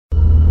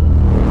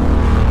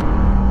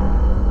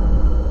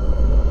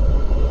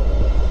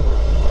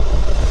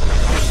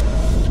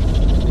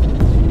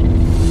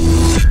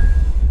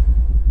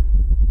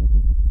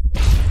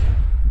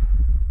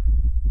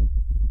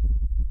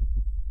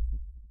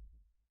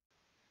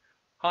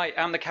Hi,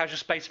 I'm the Casual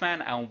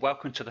Spaceman and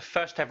welcome to the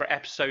first ever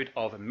episode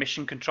of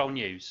Mission Control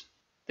News.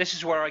 This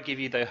is where I give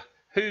you the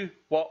who,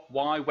 what,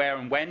 why, where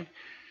and when,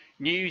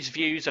 news,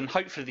 views and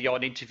hopefully the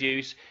odd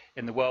interviews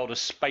in the world of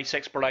space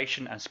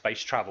exploration and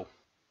space travel.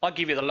 I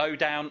give you the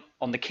lowdown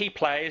on the key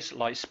players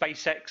like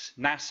SpaceX,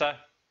 NASA,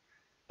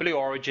 Blue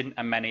Origin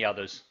and many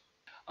others.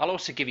 I'll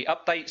also give you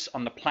updates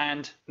on the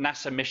planned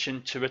NASA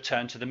mission to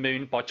return to the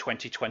moon by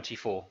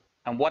 2024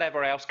 and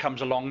whatever else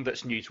comes along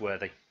that's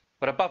newsworthy.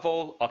 But above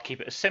all, I'll keep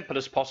it as simple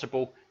as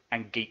possible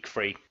and geek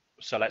free.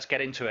 So let's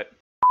get into it.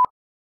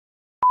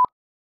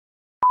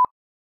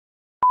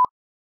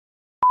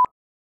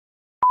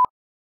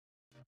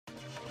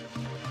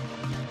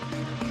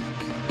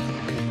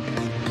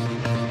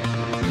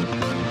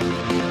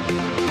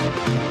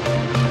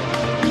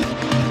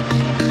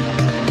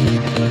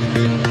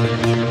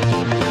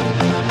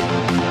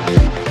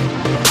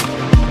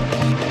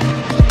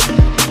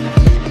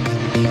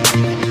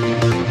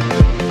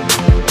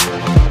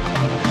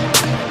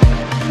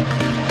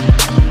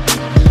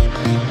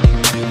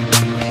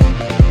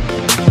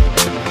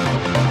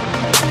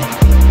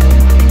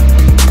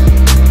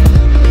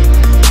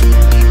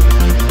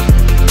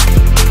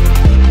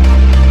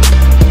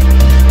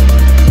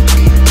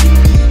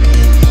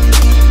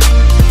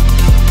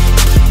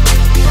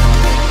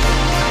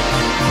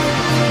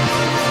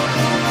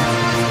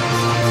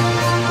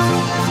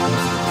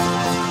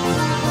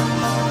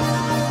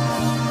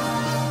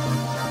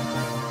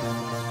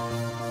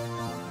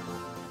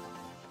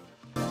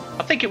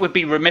 I think it would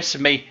be remiss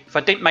of me if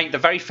I didn't make the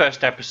very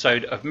first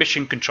episode of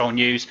Mission Control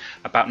News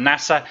about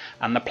NASA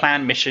and the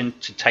planned mission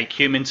to take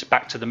humans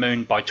back to the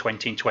moon by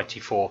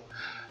 2024,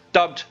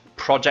 dubbed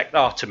Project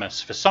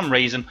Artemis for some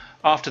reason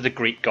after the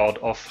Greek god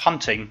of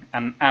hunting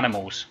and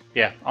animals.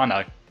 Yeah, I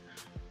know.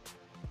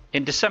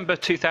 In December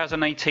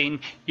 2018,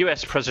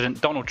 US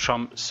President Donald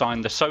Trump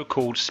signed the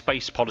so-called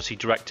Space Policy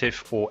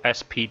Directive, or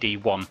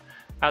Ep.1,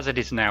 as it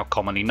is now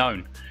commonly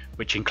known,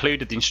 which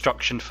included the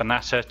instruction for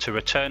NASA to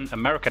return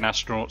American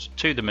astronauts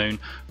to the moon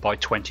by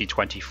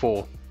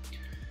 2024.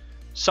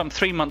 Some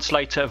 3 months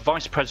later,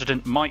 Vice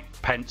President Mike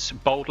Pence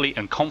boldly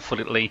and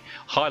confidently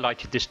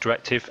highlighted this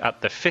directive at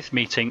the 5th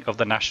meeting of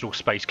the National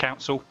Space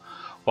Council,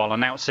 while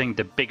announcing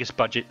the biggest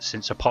budget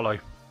since Apollo.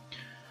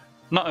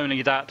 Not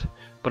only that,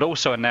 but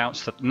also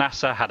announced that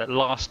NASA had at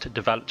last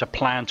developed a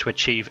plan to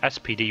achieve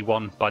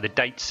SPD-1 by the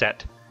date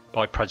set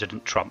by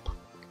President Trump.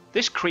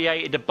 This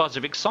created a buzz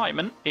of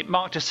excitement. It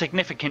marked a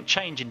significant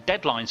change in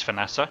deadlines for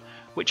NASA,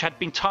 which had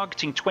been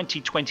targeting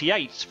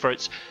 2028 for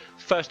its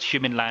first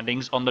human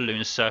landings on the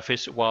lunar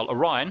surface, while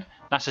Orion,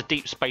 NASA's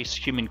deep space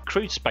human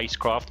crewed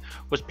spacecraft,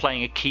 was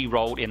playing a key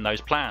role in those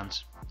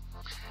plans.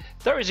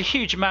 There is a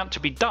huge amount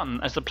to be done,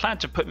 as the plan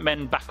to put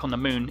men back on the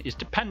moon is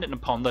dependent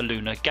upon the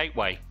Lunar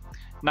Gateway.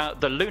 Now,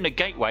 the Lunar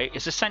Gateway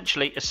is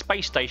essentially a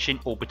space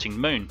station orbiting the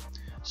moon,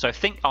 so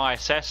think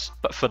ISS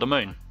but for the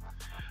moon.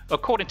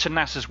 According to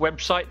NASA's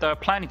website, they are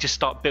planning to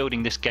start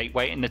building this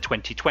gateway in the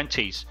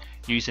 2020s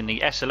using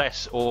the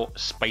SLS, or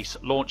Space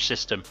Launch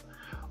System,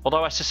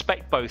 although I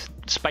suspect both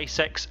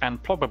SpaceX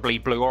and probably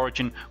Blue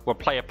Origin will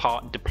play a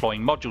part in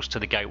deploying modules to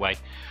the gateway,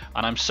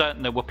 and I'm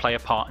certain they will play a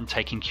part in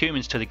taking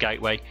humans to the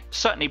gateway.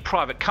 Certainly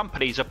private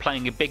companies are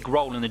playing a big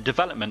role in the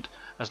development,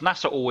 as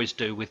NASA always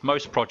do with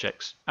most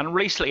projects, and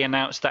recently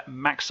announced that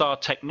Maxar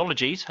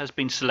Technologies has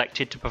been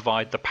selected to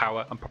provide the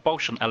power and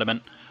propulsion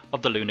element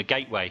of the Lunar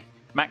Gateway.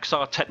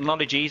 Maxar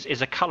Technologies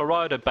is a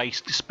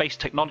Colorado-based space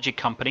technology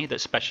company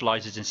that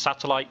specializes in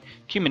satellite,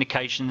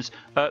 communications,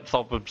 Earth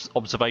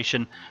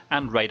observation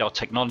and radar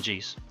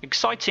technologies.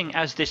 Exciting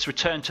as this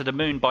return to the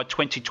moon by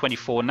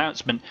 2024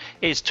 announcement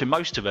is to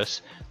most of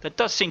us, there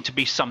does seem to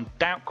be some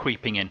doubt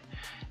creeping in,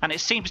 and it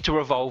seems to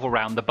revolve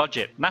around the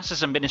budget.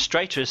 NASA's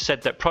administrator has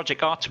said that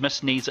Project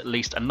Artemis needs at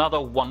least another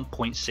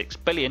 $1.6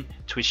 billion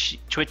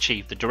to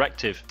achieve the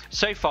directive.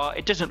 So far,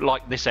 it doesn't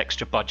look like this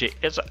extra budget,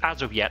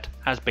 as of yet,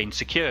 has been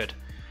secured.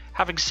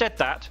 Having said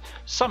that,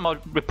 some are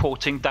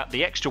reporting that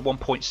the extra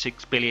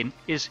 $1.6 billion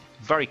is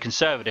very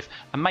conservative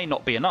and may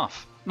not be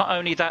enough. Not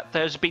only that,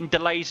 there's been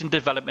delays in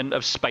development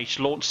of Space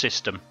Launch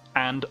System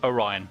and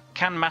Orion.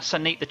 Can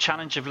NASA meet the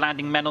challenge of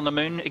landing men on the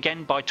moon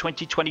again by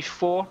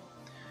 2024?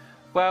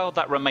 Well,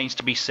 that remains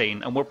to be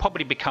seen and will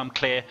probably become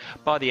clear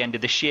by the end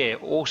of this year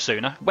or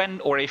sooner,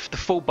 when or if the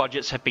full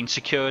budgets have been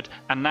secured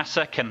and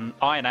NASA can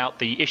iron out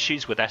the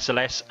issues with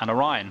SLS and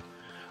Orion,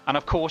 and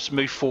of course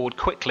move forward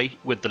quickly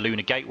with the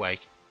Lunar Gateway.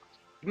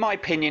 In my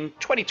opinion,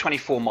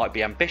 2024 might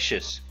be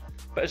ambitious,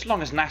 but as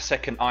long as NASA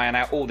can iron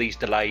out all these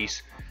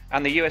delays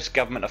and the US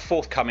government are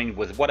forthcoming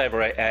with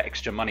whatever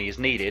extra money is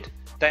needed,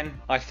 then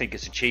I think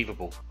it's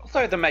achievable.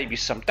 Although there may be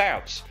some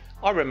doubts,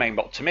 I remain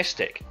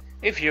optimistic.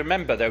 If you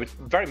remember, there were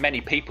very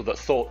many people that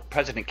thought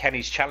President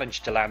Kennedy's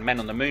challenge to land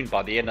men on the moon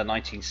by the end of the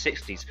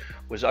 1960s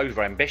was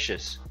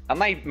over-ambitious, and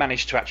they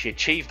managed to actually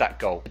achieve that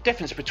goal. The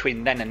difference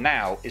between then and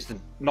now is the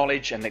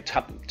knowledge and the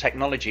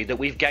technology that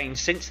we've gained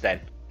since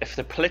then. If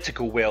the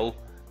political will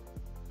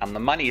and the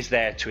money is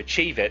there to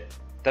achieve it,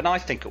 then I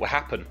think it will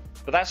happen.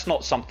 But that's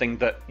not something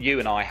that you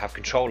and I have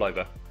control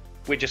over.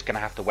 we're just going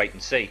to have to wait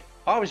and see.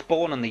 I was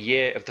born on the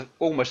year of the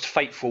almost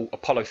fateful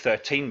Apollo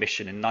 13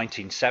 mission in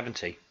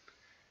 1970.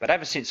 But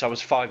ever since I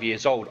was 5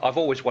 years old, I've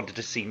always wanted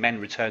to see men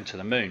return to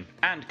the moon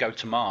and go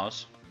to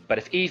Mars. But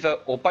if either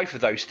or both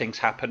of those things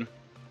happen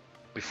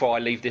before I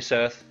leave this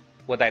earth,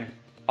 well then,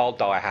 I'll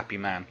die a happy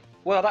man.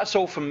 Well, that's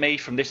all from me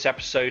from this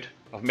episode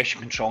of Mission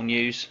Control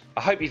News.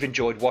 I hope you've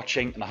enjoyed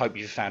watching and I hope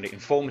you've found it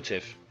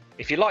informative.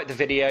 If you liked the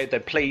video,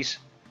 then please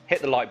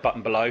hit the like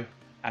button below.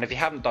 And if you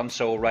haven't done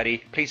so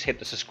already, please hit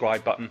the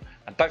subscribe button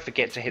and don't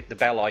forget to hit the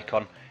bell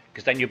icon,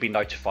 because then you'll be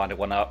notified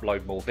when I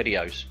upload more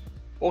videos.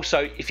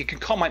 Also, if you can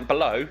comment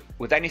below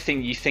with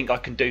anything you think I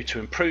can do to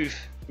improve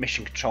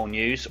Mission Control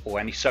News or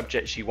any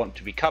subjects you want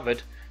to be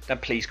covered, then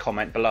please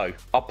comment below.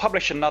 I'll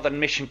publish another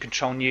Mission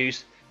Control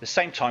News the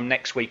same time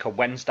next week on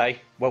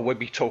Wednesday, where we'll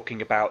be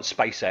talking about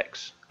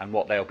SpaceX and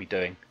what they'll be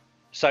doing.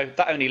 So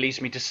that only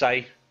leaves me to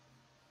say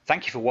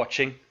thank you for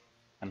watching,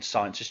 and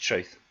science is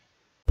truth.